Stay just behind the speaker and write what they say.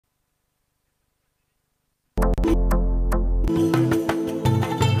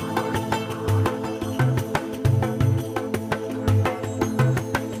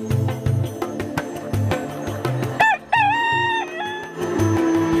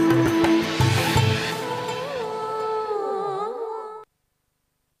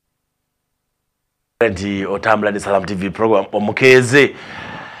Ndi otambula ne Salam TV program Omukeeze.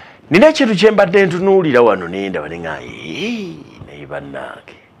 Nina ekintu kye mbadde ntunuulira wano nenda balinga naye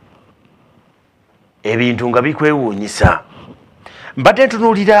bannange. Ebintu nga bikwewuunyisa. Mbadde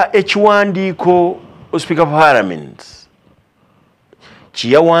ntunuulira ekiwandiiko Speaker of Parliament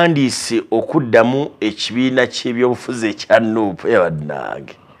kiyawandiise okuddamu ekibiina ky'ebyobufuzi ekya NUP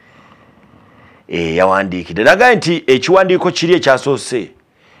bannange. Yawandiikidde naga nti ekiwandiiko kiri ekyasoose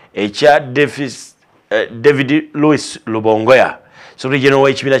ekya David Louis Lubongoya Secretary General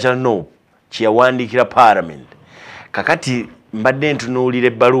w'ekibiina kya NUP kiyawandiikira Parliament. Kakati mbadde ntunuulira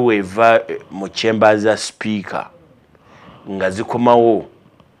ebbaluwa eva mu chamber za Speaker nga zikomawo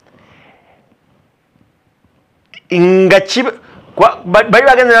nga bali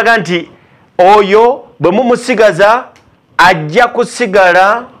bagenze naga nti oyo bwe mumusigaza ajja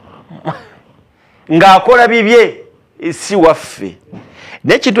kusigala ng'akola bibye si waffe.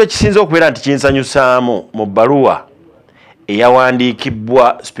 N'ekintu ekisinza okubeera nti kinsanyusaamu mu bbaluwa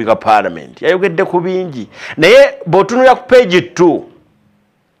eyawandiikibwa Speaker Parliament yayogedde ku bingi naye bw'otunulira ku page 2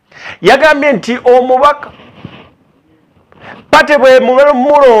 yagambye nti omubaka pate bwe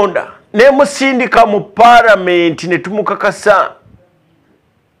mulonda ne musindika mu Parliament ne tumukakasa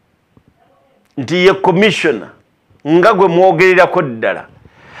nti ye commissioner nga gwe mwogererako ddala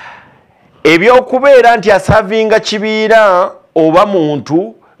ebyokubeera nti asavinga kibiira oba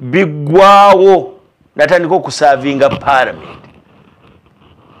muntu biggwaawo natandika okusavinga Parliament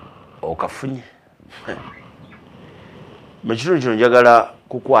okafunye. Mu kitundu kino njagala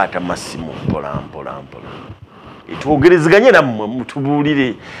kukwata masimu mpola etwogerezeganye nammwe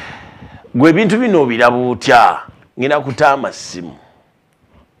mutubuulire gwe ebintu bino obiraba otya ngenda kuta amasimu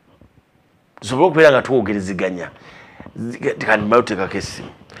tusobole okubeera nga twogerezeganya kandi mbayoteekako essimu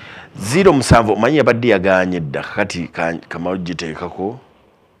 07 manyi yabadde yaganye dda kakati kamalo giteekako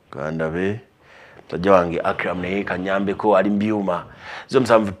kandabe tajja wange Akram naye kanyambeko ali mbyuma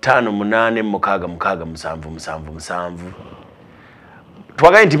 0758666777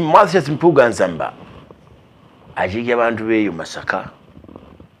 twagaye nti Mathias Mpuga Nsamba ajiga abantu beeyo Masaka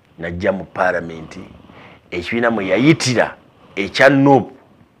najja mu Parliament ekibiina mwe yayitira ekya NUP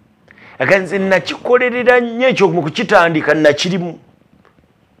aganze nakikolerera nnyo ekyo mu kukitandika nakirimu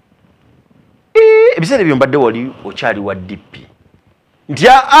ebiseera ebyo mbadde wali okyali wa DP nti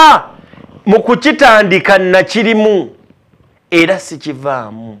mu kukitandika nakirimu era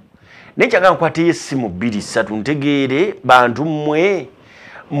sikivaamu naye kyagala nkwate essimu 2-3 ntegeere bantu mmwe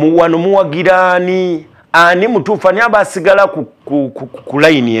muwano muwagiraani ani mutuufu ani aba asigala ku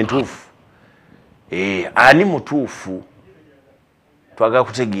layini entuufu ani mutuufu twagala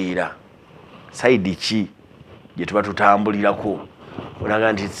kutegeera saidi ki gye tuba tutambulirako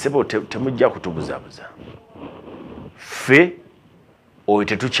onaga nti sebo temujja kutubuzabuza ffe oyo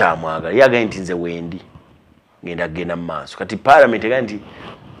tetukyamwagala yagaye nti nze wendi ngenda kugenda mu maaso kati Parliament egaa nti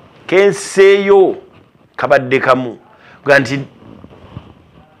kenseeyo kabadde kamu ga nti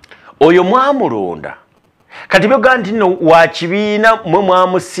oyo mwamulonda kati byoga nti no wa kibiina mwe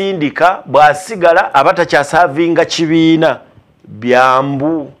mwamusindika bw'asigala abatakyasavinga kibiina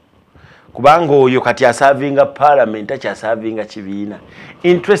byambu kubanga oyo kati asavinga Parliament akyasavinga kibiina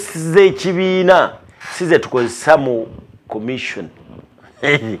interest z'ekibiina size tukozesa mu commission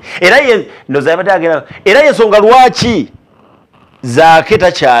era ye ndoza batagera era yensonga lwaki zaake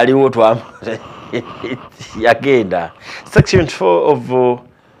takyaliwo yagenda section 4 of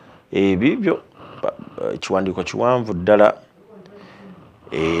ebibyo kiwandiiko kiwanvu ddala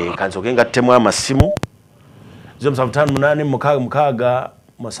kansoke ngattemu amasimu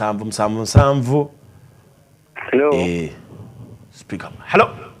 0758667777. Hello. Speak up. Hello.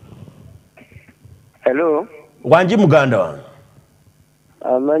 Hello. Wanji muganda wange.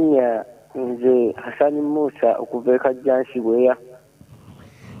 Amanya nze Hasani Musa okuva Kajjansi bweya.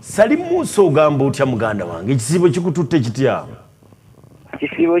 Sali Musa ogamba otya muganda wange ekisibo kikututte kitya?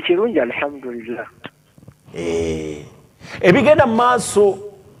 Kisibo kirungi alhamdulillah. Ebigenda maaso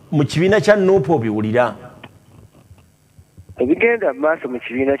mu kibiina kya NUP obiwulira? Ebigenda maaso mu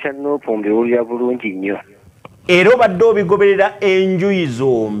kibiina kya NUP mbiwulira bulungi nnyo. Era obadde obigoberera enjuyi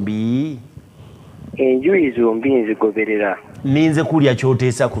zombi? Enjuyi zombi nzigoberera. Ninze kulya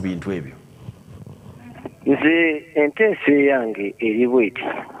kyoteesa ku bintu ebyo? Nze enteeso yange eri bweti.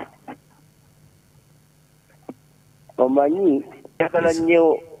 Omanyi njagala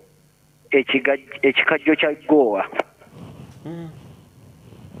nnyo ekikajjo kya Ggowa.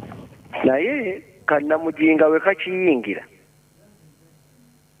 Naye kannamujinga we kakiyingira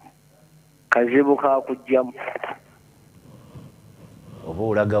kazibu kakujjamu. Oba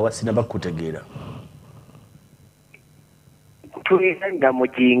olaga wasina bakutegeera? tulina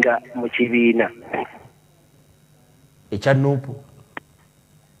mujinga mu kibiina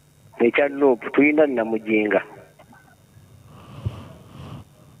ekya Nuupu tulina Namujinga.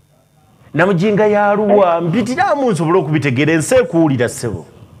 Namujinga yaluwa mpitiramu nsobole okubitegeera ensi ekuwulira ssebo.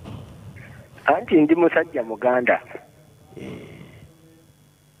 Anti ndi musajja Muganda.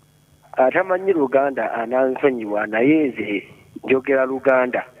 Atamanyi Luganda anansonyiwa naye nze njogera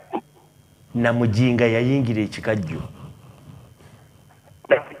Luganda. Namujinga yayingira ekikajjo.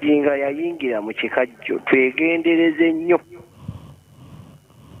 Namujinga yayingira mu kikajjo. Twegendereze nnyo.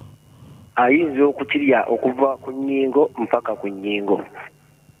 Ayinza okukirya okuva ku nnyingo mpaka ku nnyingo.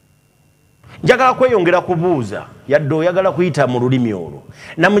 Njagala kweyongera kubuuza yadde oyagala kuyita mu lulimi olwo.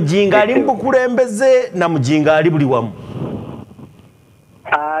 Namujinga ali mu bukulembeze, Namujinga ali buli wamu.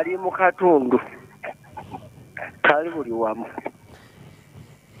 Ali mu katundu. Kali buli wamu.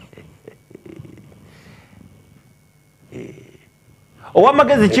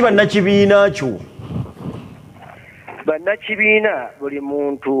 Ow'amagezi ki bannakibiina kyo? Bannakibiina buli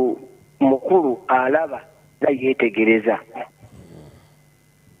muntu mukulu alaba nayetegereza.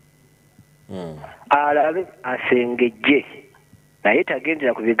 Alabe asengejje naye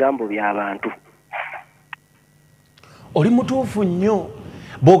tagendera ku bigambo by'abantu. Oli mutuufu nnyo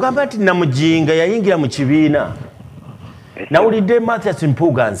bw'ogamba nti Namujinga yayingira mu kibiina. Nawulidde Mathias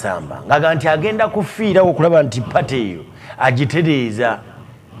Mpuuga Nsamba ng'agamba nti agenda kufiirawo okulaba nti pate eyo agitereeza.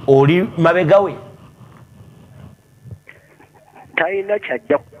 Oli mabega we? Talina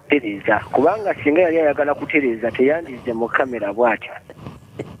kyajja kutereeza kubanga singa yali ayagala kutereeza teyandize mu kamera bw'atyo.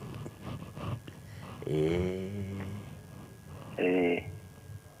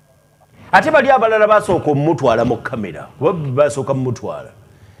 Ate bali abalala basooka omutwala mu kamera basooka mumutwala.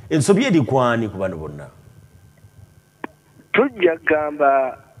 Ensobi eri kwani ku bano bonna? Tujja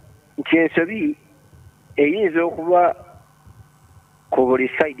kugamba nti ensobi eyinza okuba ku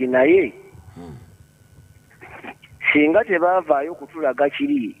buli sayidi naye singa tebaavaayo kutulaga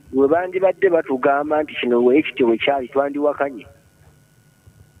kiri we bandibadde batugamba nti kino weekiti we kyali twandiwakanye.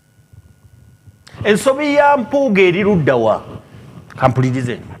 Ensobi ya Mpuuga eri ludda wa?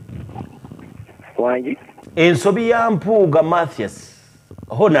 Kampulirize. Wangi? Ensobi ya Mpuuga Mathias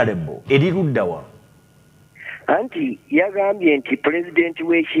Honorable eri ludda wa? Anti yagambye nti pulezidenti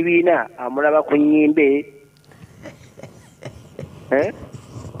w'ekibiina amulaba ku nnyimbe.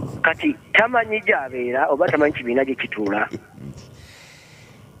 Kati tamanyi gy'abeera oba tamanyi kibiina gye kituula.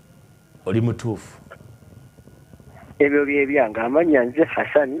 Oli mutuufu. Ebyo byebyange amanya nze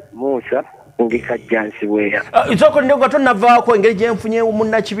Hassan Musa ndi Kajjansi Bweya. Isoko ndio tonavaako engeri gye nfunye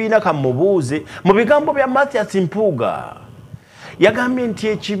munnakibiina kamubuuze mu bigambo bya Mathias Mpuuga. Yagambye nti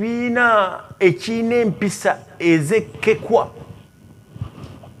ekibiina ekirina empisa ezekkekwa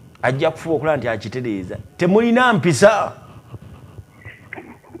ajja kufuba okulaba nti akitereeza. Temulina mpisa.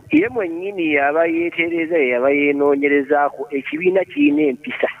 Ye mwennyini yaba yeetereeza yaba yeenoonyerezaako ekibiina kirina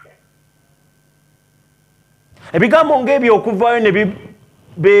empisa. Ebigambo ng'ebyo okuvaayo ne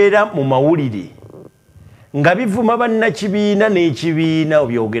bibeera mu mawulire nga bivuma bannakibiina n'ekibiina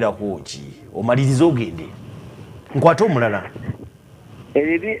obyogerako ki? Omaliriza ogende. Nkwate omulala.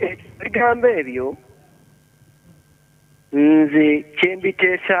 Ebigambo ebyo nze kye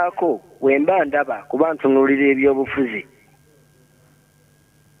mbiteesaako bwe mba ndaba kuba ntunuulira ebyobufuzi.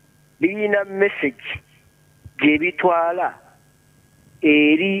 Birina message gye bitwala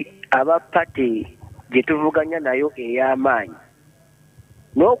eri abapate gye tuvuganya nayo ey'amaanyi.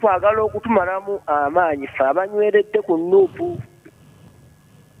 N'okwagala okutumalamu amaanyi ffe abanyweredde ku Nuupu.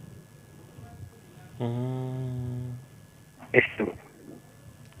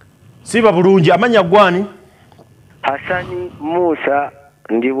 Siba bulungi amanya gwani? Hassan Musa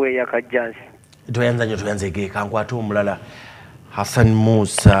ndi Bweya Kajjansi. Toyanze kankwate omulala. Hassan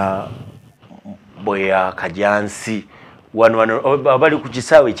Musa Bweya Kajjansi wano bali ku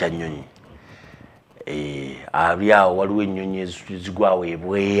kisaawe kya nnyonyi. Ali awo waliwo ennyonyi ezigwawo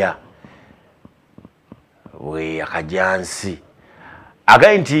Bweya Kajjansi.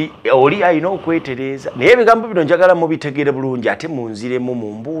 Agaye nti oli alina okwetereeza naye ebigambo bino njagala mubitegeere bulungi ate munziremu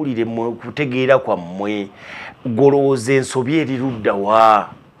mumbuulire mu kutegeera kwammwe. Golowooza ensobi eri ludda wa?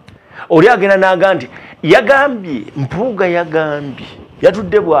 Oli agenda n'agamba nti yagambye Mpuuga yagambye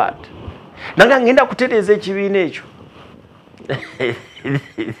yatudde bw'ati nanga ngenda kutereeza ekibiina ekyo.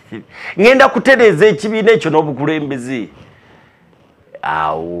 Ngenda kutereeza ekibiina ekyo n'obukulembeze.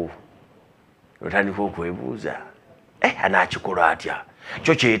 Awo otandika okwebuuza anaakikola atya?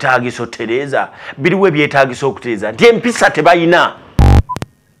 Kyo kyetaagisa otereeza biriwo ebyetaagisa okutereeza nti empisa tebalina.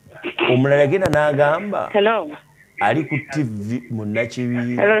 Omulala agenda n'agamba ali ku TV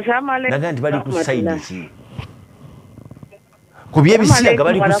munnakibiina naga nti bali ku sayidi ki? Ku by'ebisiyaga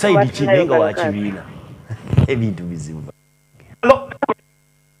bali ku sayidi ki naye nga wa kibiina. Ebintu bizibu.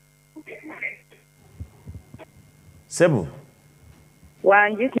 Sebu.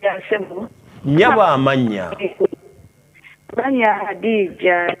 Wanji ya Sebu. Nyaba amanya. Manya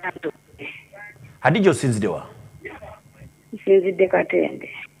Hadija. Hadija osinzidewa? Sinzide Katende.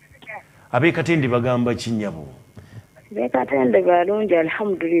 Abe Katende bagamba kinyabo? Be Katende balungi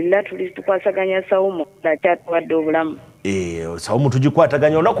alhamdulillah tuli tukwasaganya Saumu da kyatwadde obulamu. Saumu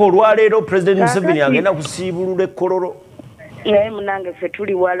tugikwataganya olako olwaleero President Museveni agenda kusiibulula ekkololo. Munange ffe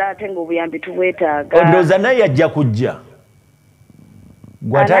tuli wala ate ng'obuyambi tubwetaaga. Ondooza naye yajja kujja.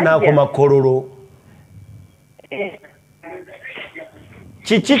 Gwata n'akoma kololo.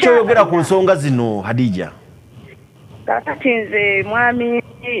 Kiki kyoyogera ku nsonga zino Hadija? Kakati nze mwami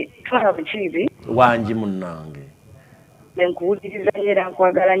twala bukiibi. Wangi munnange. Nkuwuliriza era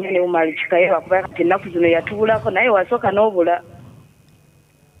nkwagala nnyo ne Umar Chikaye wakuba kati ennaku zino yatubulako naye wasooka n'obula.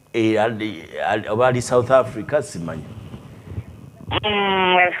 Oba ali South Africa simanyi.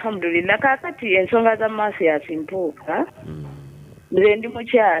 Alhamdulillah kakati ensonga za maaso yasimpuuka. Nze ndi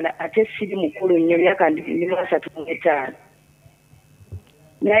mukyala ate siri mukulu nnyo myaka ndi 35.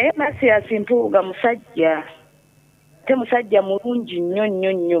 Naye maaso yasimpuuga musajja. Ate musajja mulungi nnyo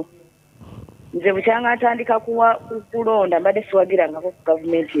nnyo nnyo. Nze bukyanga atandika kulonda mbadde siwagirangako ku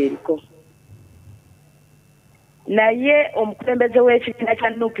gavumenti eriko. Naye omukulembeze w'ekibiina kya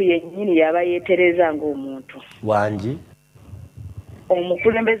Nuupu yennyini yaba yeetereza ng'omuntu. Wangi?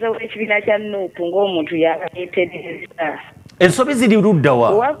 Omukulembeze w'ekibiina kya Nuupu ng'omuntu yaba yeetereza. Ensobi ziri ludda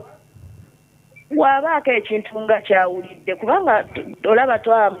wa? Waabaako ekintu nga kyawulidde kubanga olaba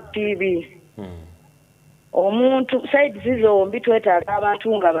twaba mu TV. Omuntu side zombi twetaaga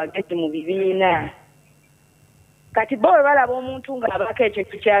abantu nga bagezi mu bibiina. Kati bo bwe balaba omuntu ng'abaako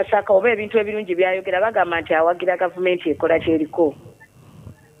ekintu kyasaka oba ebintu ebirungi byayogera bagamba nti awagira gavumenti ekola kyeriko.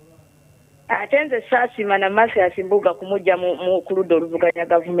 Ate nze saasima na maaso yasimbuuga kumujja ku ludda oluvuganya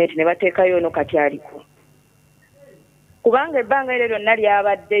gavumenti ne bateekayo ono kati aliko. Kubanga ebbanga eryo lyonna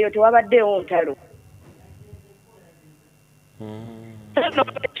lyabaddeyo tewabaddeyo ntalo.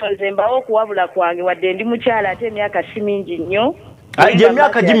 Nze mbawo okuwabula kwange wadde ndi mukyala ate emyaka si mingi nnyo. Gye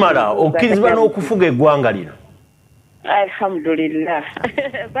emyaka gimala okkirizibwa n'okufuga eggwanga lino. Alhamdulillah.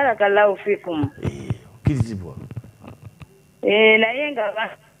 Barakallahu fikum. Okkirizibwa. Naye nga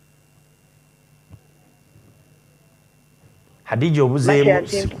Hadija obuzeemu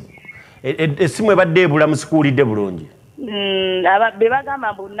essimu ebadde ebula musikuulidde bulungi. Be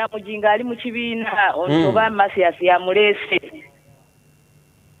bagamba mbu Namujinga ali mu kibiina oba Masiasi yamuleese.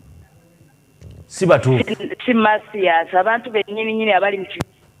 Si batuufu. Si Masiasi abantu bennyini abali mu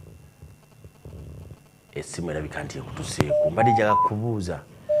kibiina. Essimu erabika nti ekutuseeko. Mbadde njaga kubuuza.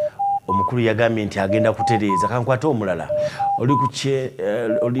 Omukulu yagambye nti agenda kutereeza kankwate omulala.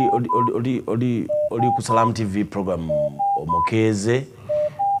 Oli ku Salam TV program Omukeeze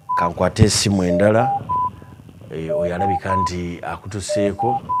kankwate essimu endala. Oyalabika nti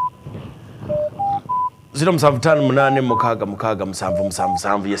akutuseeko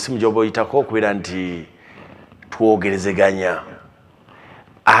 07556 yesimu gyoba oyitako okubeera nti twogerezeganya.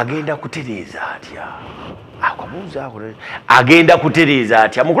 Agenda kutereeza atya? Akabuuza ako agenda kutereeza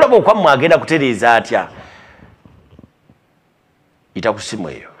atya? Mukulaba okwammwe agenda kutereeza atya? Ita ku ssimu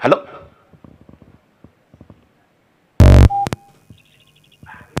eyo. Hello?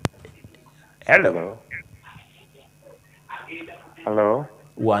 Hello? Hello?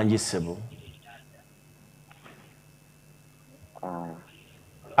 Wangi ssebo.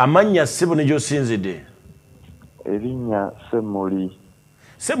 Amannya ssebo ne gy'osinzidde? Erinnya Ssemuli.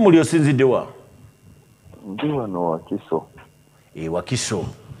 Ssemuli osinzidde wa? Ndi wano Wakiso. Wakiso.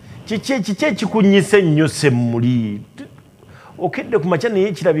 Kiki ekikunyisa ennyo Ssemuli? Okedde ku makya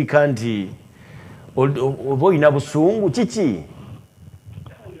naye kirabika nti oba olina busungu kiki?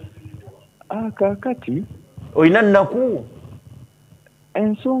 Kaakati olina nnaku?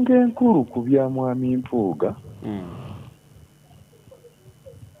 Ensonga enkulu ku bya mwami Mpuuga.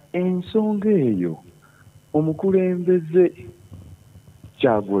 Ensonga eyo omukulembeze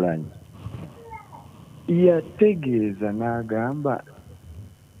Kyagulanyi yategeeza n'agamba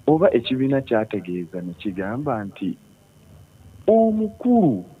oba ekibiina kyategeeza ne kigamba nti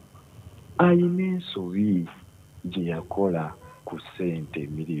omukulu ayina ensobi gye yakola ku ssente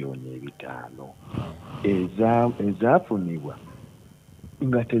miliyoni 5 ezaafunibwa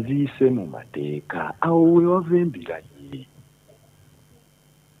nga teziyise mu mateeka. Awo we wava embiranye.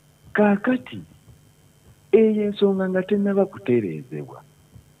 Kaakati eyo ensonga nga tennaba kutereezebwa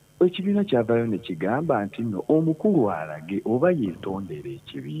ekibiina kyavayo ne kigamba nti nno omukulu alage oba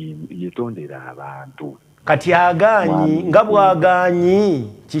yeetondera abantu. Kati agaanyi nga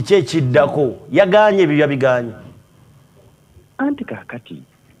bw'agaanyi kiki ekiddako? Yagaanye ebyo biganye. Anti kaakati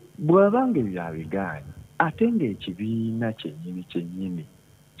bw'abanga ebyo abigaanye ate ng'ekibiina kyennyini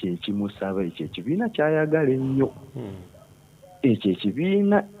kyekimusaba ekyo ekibiina kyayagala ennyo ekyo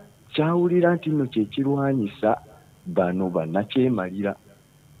ekibiina kyawulira nti nno kyekirwanyisa bano bannakyemalira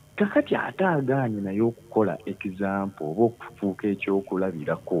kakati ate agaanye naye okukola ekizampo oba okufuuka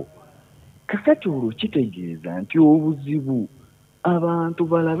ekyokulabirako kakati olwo kitegeeza nti obuzibu abantu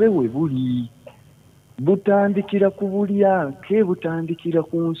balabe we buli butandikira ku bulyanke butandikira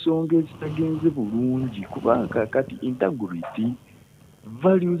ku nsonga ezitagenze bulungi kubanga kakati integrity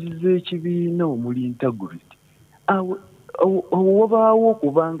values z'ekibiina omuli integrity awo wabaawo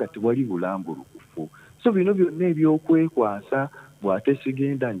okubanga tewali bulambulukufu so bino byonna ebyokwekwasa bw'ate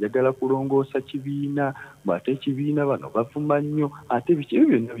sigenda njagala kulongoosa kibiina bw'ate ekibiina bano bavuma nnyo ate ebyo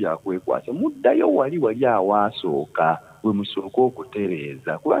byonna byakwekwasa muddayo wali awaasooka we musooka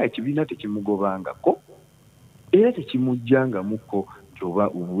okutereeza kubanga ekibiina tekimugobangako era tekimujjangamuko nti oba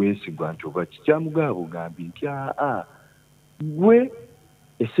obwesigwa nti oba kikyamugaba bugambi nti gwe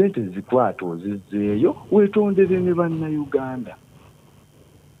esente zikwata ozizzeeyo weetondere ne bannayuganda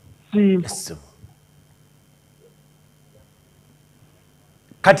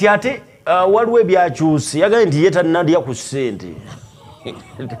kati ate waliwo ebyakyuse yagaye nti ye tannalya ku ssente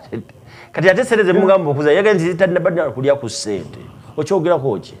kati ate sente zemugamba okuza yagaye nti tannabadde kulya ku ssente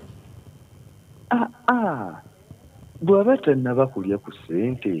okyogerako ki bw'aba tannaba kulya ku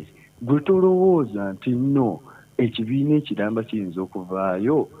ssente gwe tolowooza nti nno ekibiina ekiramba kiyinza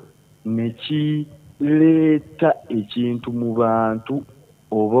okuvaayo ne kireeta ekintu mu bantu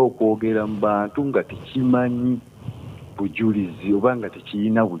oba okwogera mu bantu nga tekimanyi bujulizi oba nga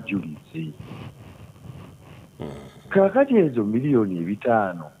tekirina bujulizi kakati ezo miliyoni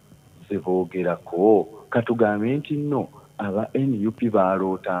 5 ze boogerako katugambe nti nno aba NUP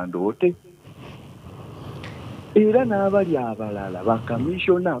baaloota ndoote era n'abali abalala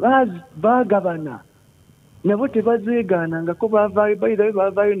bakamishona baagabana nabo tebazeegaanangako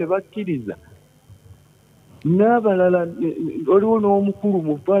bavaayo ne bakkiriza n'abalala waliwo n'omukulu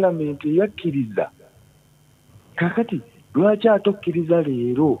mu palamenti eyakkiriza kakati lwaki atokkiriza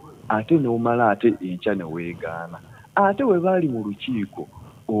leero ate n'omala ate enkya ne weegaana ate we baali mu lukiiko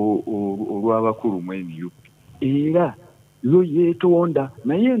olw'abakulu mu NUP era yo yeetonda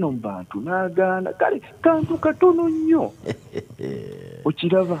naye eno mu bantu n'agaana kale kantu katono nnyo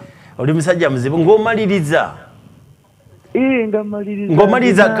okiraba oli musajja muzibu ng'omaliriza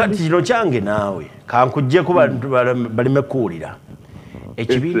ng'omaliriza kati kino kyange naawe kankuggyeko baleme kuwulira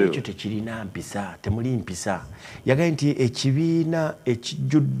ekibiina ekyo tekirina mpisa temuli mpisa yagaye nti ekibiina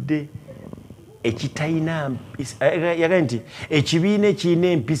ekijjudde ekitalina yagaye nti ekibiina ekirina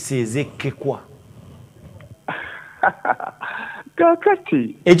empisa ezekkekwa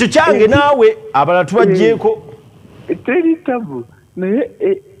kakati ekyo kyange naawe abalala tubaggyeko teri tabu naye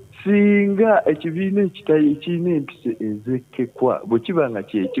singa ekibiina ekirina empisa ezekkekwa bwe kiba nga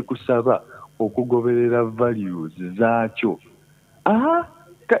kyekikusaba okugoberera values zaakyo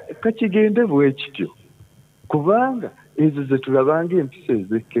kakigende bwe kityo kubanga ezo ze tulabanga empisa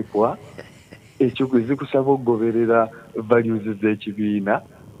ezekkekwa ekyo gwe zikusaba okugoberera values z'ekibiina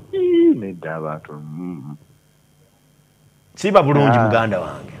nedda abantu siba bulungi muganda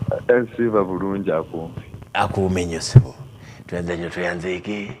wange siba bulungi akuumenyo sebo tuyanze nnyo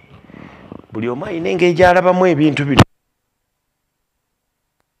tuyanzeeke buli omu alina engeri gy'alabamu ebintu bino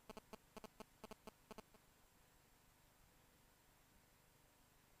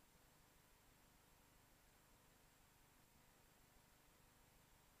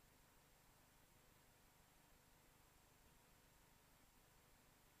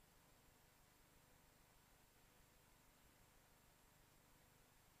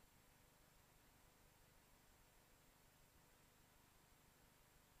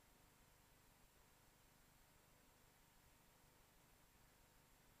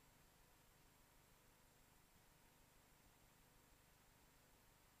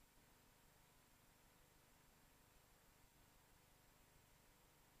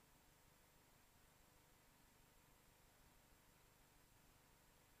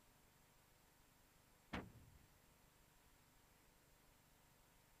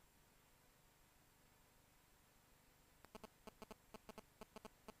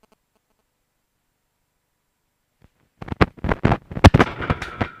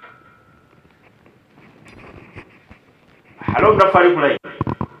Halo mnafari kulai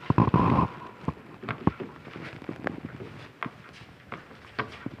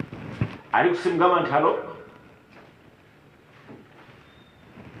ali kusimgama nti halo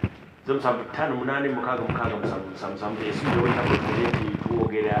tano munane mukaga musanvu esimu wita kuleti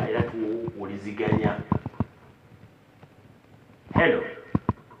tuogera era tuwuliziganya hello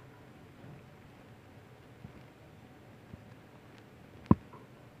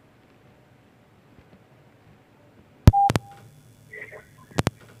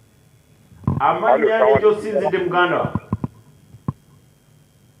Amanya n'ekyo sinzidde muganda.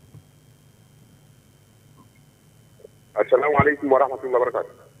 Assalamu alaikum wa rahmatullahi wa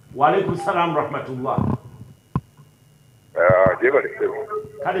barakatuh. Wa alaikum salam wa rahmatullah. Jebale.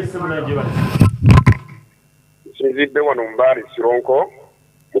 Kale semuna jebale. Sinzidde wano Mbali Sironko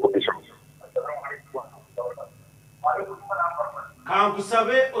Mukugisha.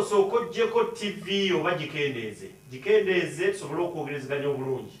 Kankusabe osokojjeko TV oba gikendeeze sobola okwogerezeganya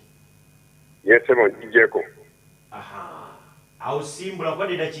obulungi. Yesebo njijeko. Aha. Awo simbula kwa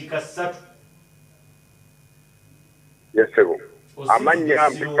dakiika 3. Yesebo. Amanya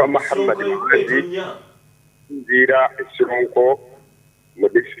Mpika Muhammad Muhammadi nzira Sironko mu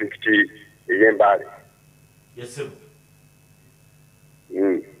district y'Embale. Yesebo.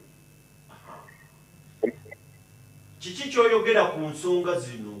 Kiki kyoyogera ku nsonga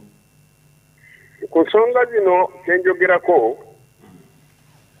zino? Ku nsonga zino kyenjogerako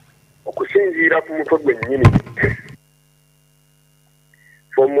okusinziira ku mutwe gwennyini.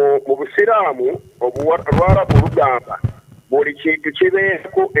 Mu busiraamu Olwarabu lugamba buli kintu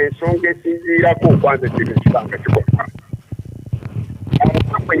kibeerako ensonga esinziirako kwanza kibisanga kikoka.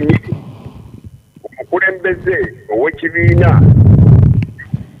 Omutwe gwennyini omukulembeze ow'ekibiina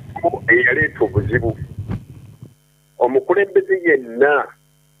eyaleeta obuzibu. Omukulembeze yenna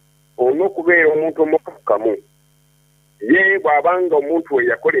olina okubeera omuntu omukakkamu. Ye bw'abanga omuntu we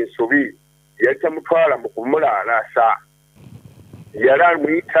yakola ensobi yali tamutwala mu kumulaalaasa. Yali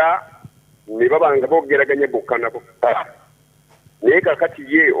amuyita ne babanga boogeraganya bokka na bokka. Naye kakati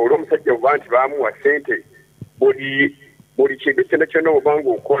ye olw'omusajja buba nti baamuwa ssente buli kintu kyonna kyonna obanga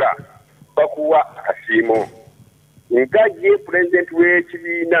okola bakuwa akasiimo. Nga ye pulezidenti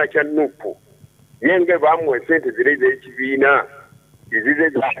w'ekibiina kya NUP yenge baamuwa ssente ziri ez'ekibiina ezize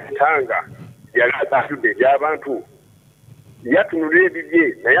zatanga yali azaatudde eby'abantu yatunula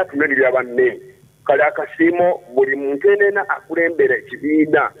ebibye naye atunula ebya banne. Kale akasiimo buli muntu enena akulembera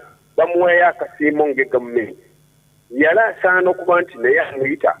ekibiina bamuwayo akasiimo ng'egavumenti. Yali asaana okuba nti naye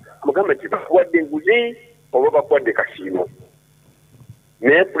amuyita amugamba nti bakuwadde enguzi oba bakuwadde kasiimo.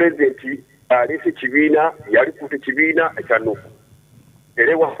 Naye pulezidenti aleese ekibiina yalikuuta ekibiina ekya NUP.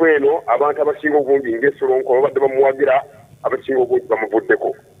 Era ewaffe eno abantu abasinga obungi ng'Esironko babadde bamuwagira abasinga obungi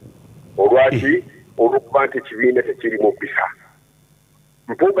bamuvuddeko. Olwaki? Olw'okuba nti ekibiina tekirimu mpisa.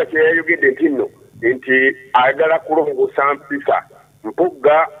 Mpuuga kye yayogedde nti ayagala kulongoosa mpisa.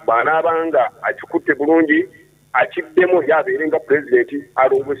 Mpuuga bw'anaabanga akikutte bulungi akiddemu yabeere nga pulezidenti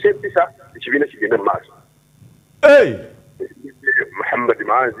alongoose empisa ekibiina kigende mu maaso. Muhammad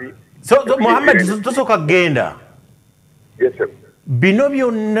Manzi. Muhammad tosooka kgenda. Yes sir. Bino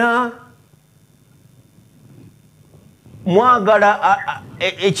byonna mwagala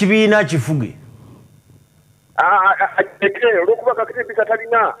ekibiina kifuge. Olw'okuba kakati empisa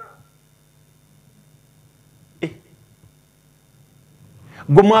talina.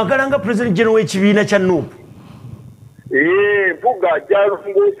 Gwe mwagala nga President General w'ekibiina kya NUP. Mpuuga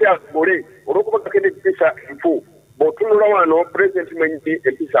gyalongoose agole olw'okuba kakati empisa nfu. Bw'otunula wano President Mwenyi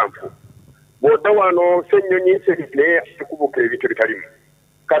empisa nfu. Bw'odda wano Ssenyonyi naye akubuka ebintu bitalimu.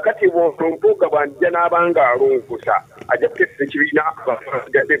 Kakati Mpuuga bw'ajja n'abanga alongosa ajja kuteesa ekibiina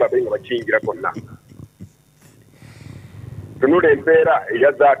abasigadde babe nga bakiyingira konna. Tunula embeera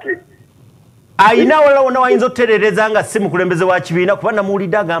eyazaake. Ayina awalala wonna wayinza okutereereza nga si mukulembeze wa kibiina kuba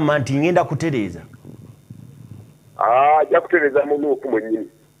namuwulidde agamba nti ngenda kutereeza. Ajja kutereeza mu NUP mwennyini.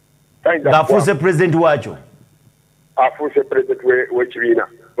 Ng'afuuse pulezidenti waakyo. Afuuse pulezidenti w'ekibiina.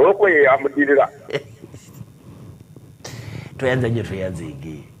 Olw'okuba ye amuddirira.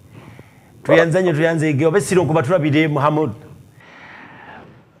 Tuyanzege oba Sironko batulabire Muhammad.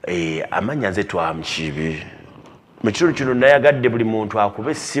 Amanya nze twamukibi. Mu kitundu kino nayagadde buli muntu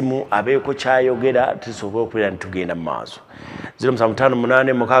akuba essimu abeeko kyayogera tusobola okubeera nti tugenda mu maaso.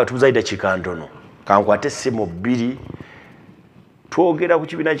 07586 tubuzayi dakiika ntono. Kankwate essimu 2 twogera ku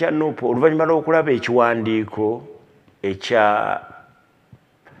kibiina kya NUP oluvannyuma lw'okulaba ekiwandiiko ekya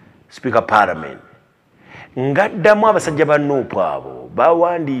Speaker Parliament. Ngaddamu abasajja ba NUP abo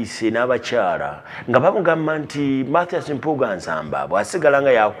bawandiise n'abakyala nga bamugamba nti Mathias Mpuuga Nsamba bw'asigala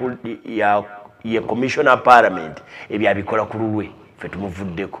nga ye Commissioner Parliament ebyo abikola ku lulwe ffe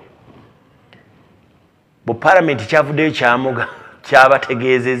tumuvuddeko. Bu Parliament kyavuddeyo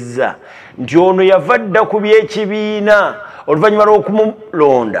kyabategeezezza nti ono yava dda ku by'ekibiina oluvannyuma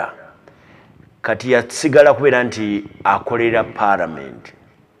lw'okumulonda kati yasigala kubeera nti akolera Parliament.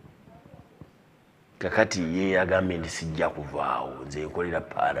 Kakati ye yagambye nti sijja kuvaawo nze nkolera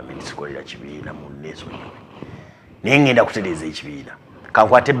Parliament sikolera kibiina mu nesonyiwe naye ngenda kutereeza ekibiina.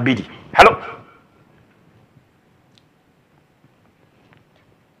 Kankwate 2. Hello.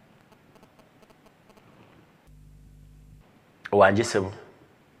 wanje sebo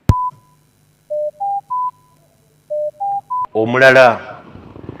omulala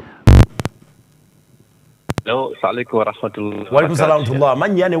Hello, alaikum wa rahmatullahi wa alaikum salam tullah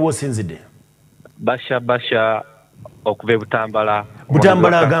manya ne wosinzide basha okuve butambala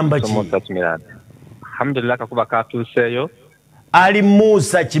agamba ki alhamdulillah kakuba katuseyo ali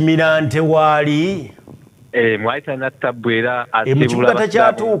Musa Kimirante wali mwaita natabwera mu kibuga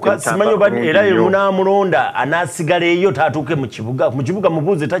takyatuuka simanyi oba era ye munaamulonda anaasigala eyo taatuuke mu kibuga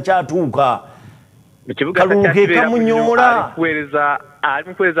mubuuze takyatuuka kaluuke kamunyoola ali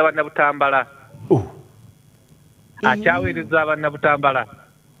mukuweereza bannabutambala akyaweereza bannabutambala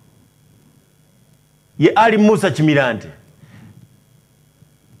ye ali Musa Kimirante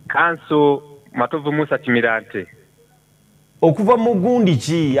kanso Matovu Musa Kimirante okuva mu gundi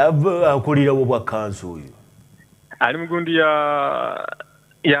ki akolerawo bwa kanso oyo ali mu gundi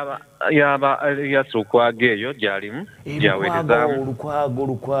yasookwage eyo gyalimu gyaweerezaamu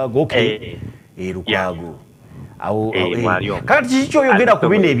lukwago okay lukwago awo kati kiki kyoyogera ku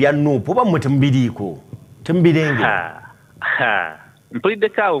bino ebya nuupu oba mmwe temubiriiko temubirenge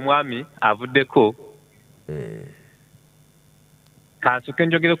mpuliddeko awo omwami avuddeko kansuke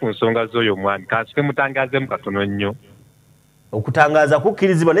njogere ku nsonga z'oyo omwami kansuke mutangazeemu katono nnyo okutangaza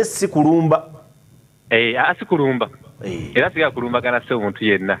kukkirizibwa ne si kulumba si kulumba era siga kulumbagana se omuntu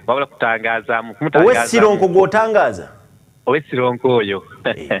yenna wabula kutangazaamu owessironko gw'otangaza owessironko oyo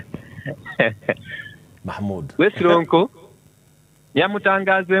Mahmoud wessironko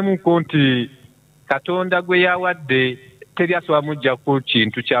yamutangazeemuko nti Katonda gwe yawadde teri asobola mujja ku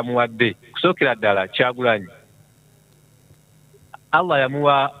kintu kyamuwadde kusookera ddala Kyagulanyi Allah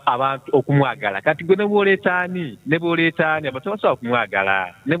yamuwa abantu okumwagala kati gwe ne bw'oleetaani abantu basobola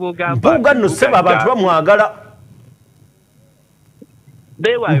kumwagala ne bw'ogamba mpuuga nno ssebo abantu bamwagala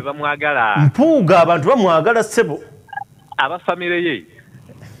beewaabe bamwagala mpuuga abantu bamwagala ssebo abafamire ye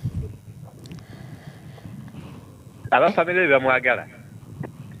bamwagala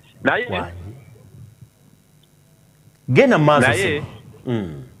naye genda mu maaso naye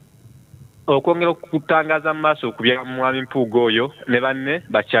okwongera okutangaza mu maaso okubya mwami mpuuga oyo ne banne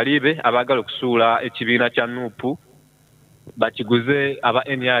bakyalibe abaagala okusuula ekibiina kya nuupu bakiguze aba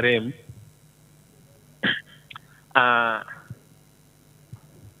NRM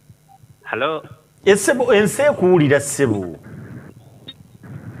Hello essebo ensi ekuwulira ssebo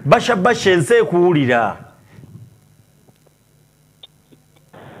basha ensi ekuwulira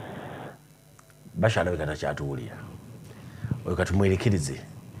basha alabika takyatuwulira oyo katumwerekerize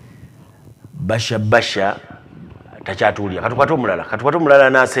basha takyatuwulira katukwate omulala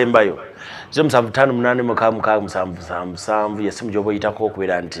n'asembayo 0758 yesimu gyoba oyitako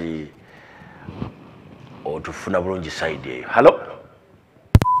okubeera nti otufuna bulungi side eyo halo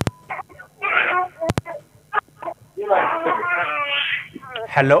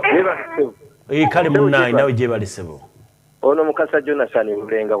hello kale munnayi nawe gyebalesebo ono mukasa Jonathan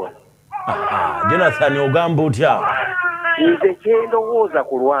Lulenga wano Jonathan ogamba otya nze kyendowooza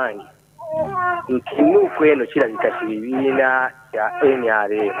ku lwange nti nuuku eno kirabika kibiina kya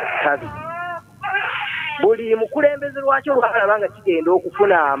NRM tabi buli mukulembeze lwakyo lwalaba nga kigenda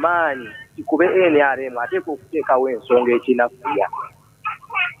okufuna amaanyi kikube NRM ateeka okuteekawo ensonga ekinafuya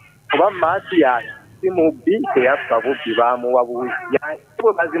kuba Masiya si mubbi teyafa bubbi baamuwa buwi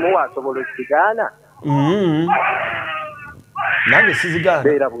bwe bazimuwa asobola okigaana nange sizigaana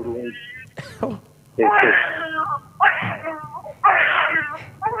beera bulungi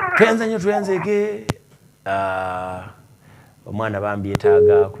tuyanzege omwana bambi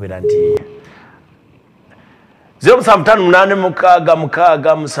yetaaga kubeera nti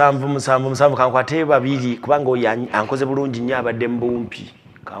 0758 kankwate babiri kubanga oyo ankoze bulungi nnyo abadde mbumpi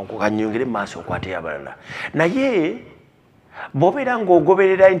kanyongere mu maaso okwate abalala naye bw'obeera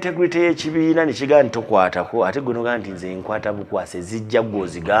ng'ogoberera integrity y'ekibiina ne kigaana tokwatako ate gwe nogaa nti nze nkwata bukwase zijja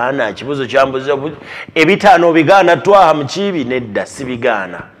gw'ozigaana ekibuzo kyambuza ebitaano obigaana twaha mu kibi nedda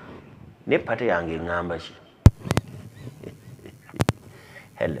sibigaana ne pate yange eŋŋamba ki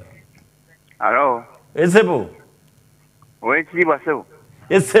hello esebo owekitiibwa sebo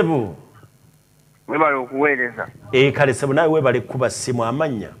esebo webale okuweereza kale sebo nawe webale kuba ssimu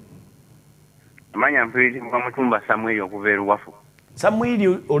amanya mpuliriza Mutumba Samweli okuva e Luwafu.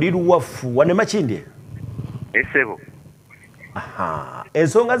 Samweli oli Luwafu wane Makindye? Esebo.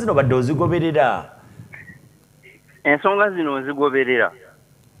 Ensonga zino badde ozigoberera? Ensonga zino nzigoberera.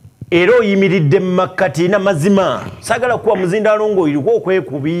 Era oyimiridde mu makkati n'amazima sagala kuba muzindaalo ng'oyiriko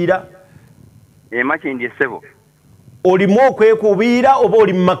okwekubiira. Makindye Sebo. Olimu okwekubiira oba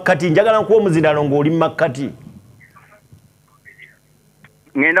oli mu makkati? Njagala nkuwa omuzindaalo ng'oli mu makkati.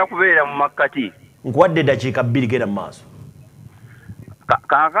 Ngenda kubeera mu makkati. Nkuwadde eddakiika 2 genda mu maaso.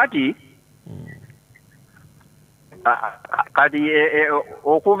 Kakati kati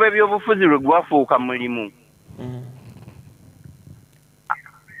okuva ebyobufuzi lwe gwafuuka mulimu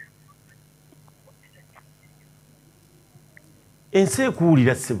ensi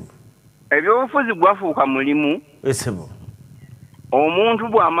ekuwulira ssebo ebyobufuzi gwafuuka mulimu essebo omuntu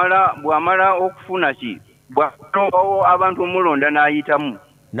bw'amala okufuna ki abantu omulonda n'ayitamu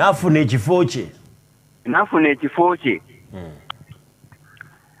n'afuna ekifo kye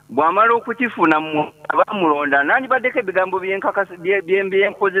bw'amala okukifuna abamulonda nandibaddeko ebigambo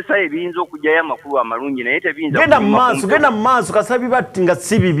byenkozesa ebiyinza okugyayo amakulu amalungi naye tebiyinza genda mu maaso kasabi batti nga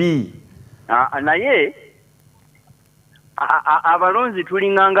si bibi naye abalonzi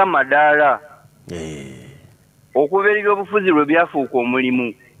tulinganga madaala okuva ebyobufuzi lwe byafuuka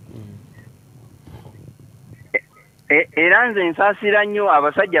omulimu era nze nsaasira nnyo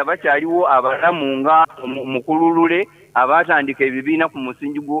abasajja abakyaliwo abalamu nga mukululule abatandika ebibiina ku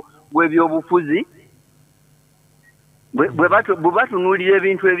musingi gw'ebyobufuzi bwe batunuulira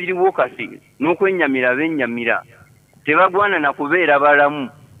ebintu ebiriwo kati n'okwennyamira bennyamira tebagwana na kubeera balamu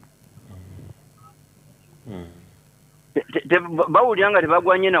bawulira nga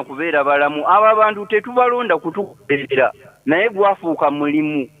tebagwanye na kubeera balamu abo abantu tetubalonda kutukuberera naye gwafuuka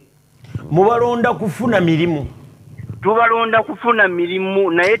mulimu mubalonda kufuna mirimu tubalonda kufuna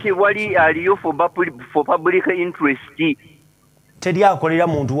mirimu naye tewali aliyo for public interest teryakolera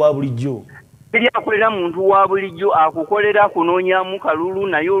muntu wa bulijjo akukolera kunoonyamu kalulu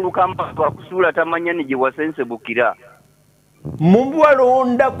naye olukamba akusuula tamanya ne gye wasensebukira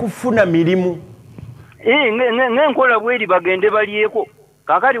mubalonda kufuna mirimu ng'enkola bweri bagende balyeko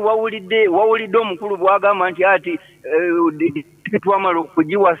kakati wawulidde omukulu bwagamba nti ati twamala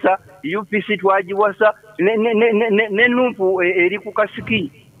okugiwasa UPC twagiwasa ne nuupu eri ku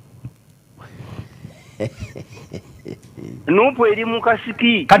kasiki nuupu eri mu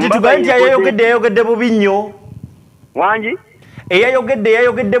kasiki kati tugaye nti yayogedde bubi nnyo wangi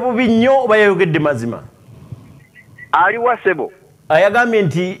yayogedde bubi nnyo oba yayogedde mazima ali wasebo ayagambye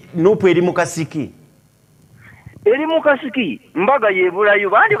nti nuupu eri mu kasiki mbaga yebulayo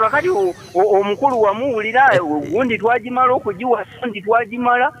bandi kakati omukulu wamuwulira gundi twagimala okugiwasa ndi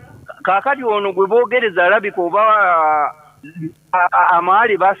twagimala kakati ono gwe boogereza alabika oba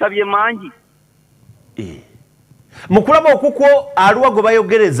amaali basabye mangi mukulaba okukwo aluwa gwe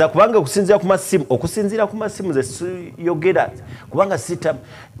bayogereza kubanga okusinziira ku masimu ze siyogera kubanga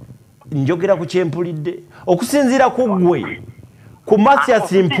njogera ku kyempulidde okusinziira ku gwe ku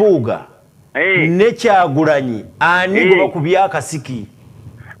Mathias Mpuuga ne Kyagulanyi ani gwe bakubya akasiki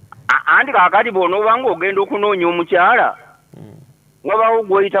anti kakati bw'onoobanga ogenda okunoonya omukyala wabawo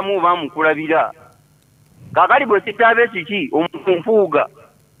gw'oyitamu oba mukulabira kakati bwe kitaabe kiki Mpuuga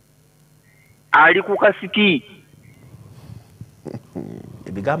ali ku kasiki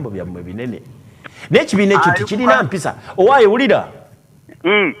ebigambo byammwe binene n'ekibiina ekyo tekirina mpisa owaaye wulira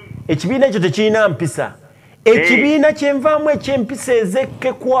ekibiina ekyo tekirina mpisa ekibiina kyenvaamu ekyempisa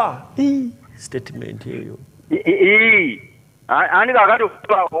ezekkekwa statement eyo ani kakati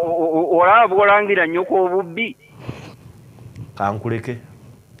olaba bwolangira nnyoko obubbi kankuleke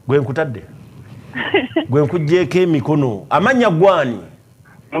gwe nkutadde gwe nkugjeeko emikono amannya gwani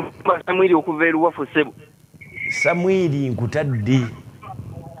Samwiri okuva eruwafu ssebo Samwiri nkutadde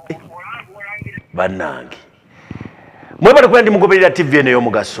bannange mwebale kuba ndi mugoberera TV eno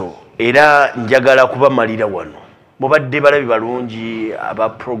y'omugaso era njagala kubamalira wano mubadde balabi balungi aba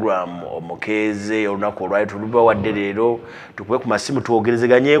program Omukeeze olunaku olwali tulubawadde leero tukube ku masimu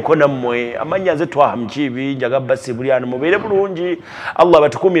twogerezeganyeko nammwe amannya nze Twaha Mukiibi njaga basi bulyano mubeere bulungi Allah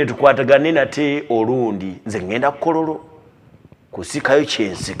batukumire tukwatagane nate olundi nze ngenda kukololo kusikayo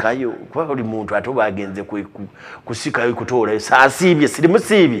kyensikayo kuba buli muntu ate bagenze kusikayo kutoola saasiibye siri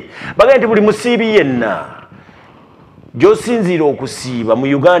musiibi bagenda nti buli musiibi yenna gy'osinziira okusiiba mu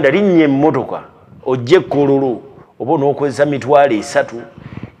Uganda linnye emmotoka ojje kololo oba n'okozesa mitwalo 3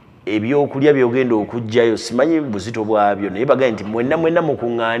 ebyokulya byogenda okujjayo simanyi buzito bwabyo naye bagenda nti mwenna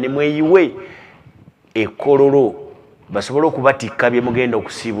mukuŋŋaane mweyiwe ekkololo basobole okubatikka bye mugenda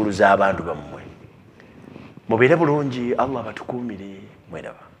okusiibuluza abantu bammwe mubeere bulungi Allah batukuumire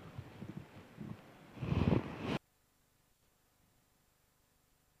mweraba